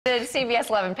The CBS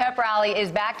 11 Pep Rally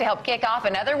is back to help kick off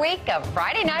another week of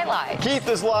Friday Night Live. Keith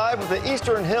is live with the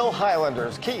Eastern Hill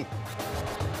Highlanders. Keith.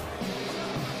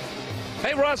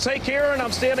 Hey Russ, hey Karen,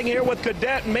 I'm standing here with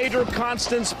Cadet Major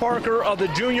Constance Parker of the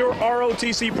Junior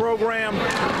ROTC program.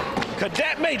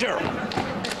 Cadet Major,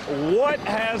 what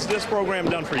has this program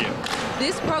done for you?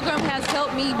 This program has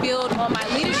helped me build on my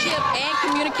leadership and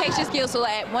communication skills so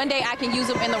that one day I can use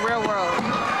them in the real world.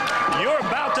 You're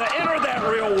about to enter that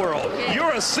real world. Yes.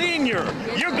 You're a senior.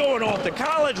 You're going off to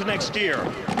college next year.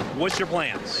 What's your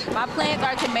plans? My plans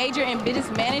are to major in business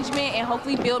management and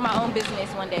hopefully build my own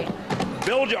business one day.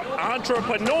 Build your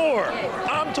entrepreneur.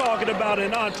 I'm talking about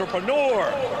an entrepreneur.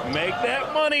 Make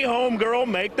that money, homegirl.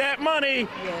 Make that money.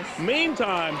 Yes.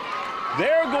 Meantime,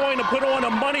 they're going to put on a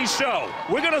money show.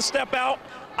 We're going to step out.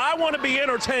 I want to be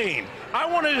entertained. I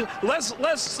want to,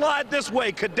 let's slide this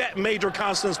way, Cadet Major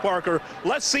Constance Parker.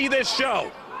 Let's see this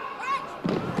show.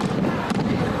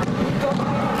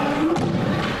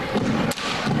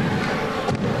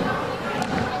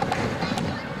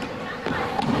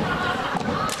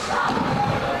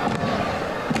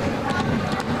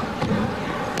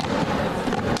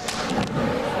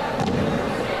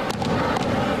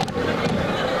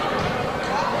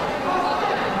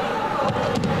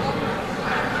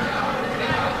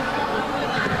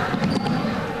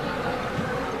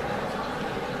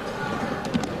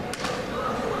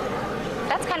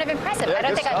 Kind of impressive. Yeah, I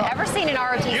don't think I've ever seen an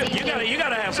ROTC. You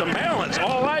gotta have some balance.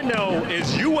 All I know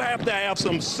is you have to have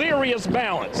some serious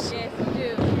balance. Yes,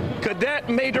 you do. Cadet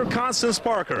Major Constance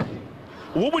Parker,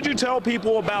 what would you tell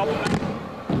people about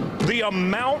the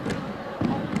amount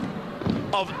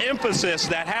of emphasis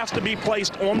that has to be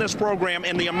placed on this program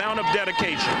and the amount of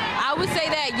dedication? I would say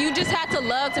that you just have to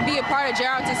love to be a part of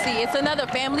JROTC. It's another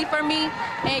family for me,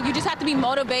 and you just have to be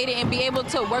motivated and be able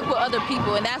to work with other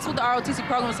people, and that's what the ROTC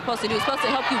program is supposed to do. It's supposed to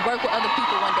help you work with other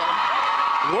people one day.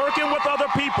 Working with other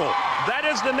people. That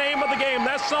is the name of the game.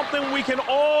 That's something we can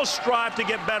all strive to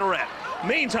get better at.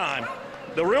 Meantime,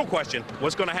 the real question,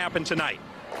 what's going to happen tonight?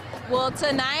 Well,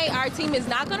 tonight our team is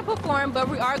not going to perform, but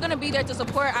we are going to be there to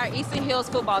support our Eastern Hills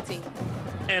football team.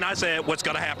 And I said, what's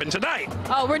going to happen tonight?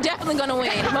 Oh, we're definitely going to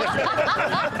win.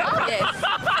 Yes.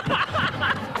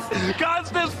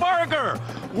 Constance Parker,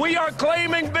 we are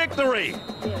claiming victory.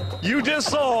 Yes. You just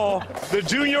saw the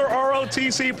Junior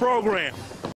ROTC program.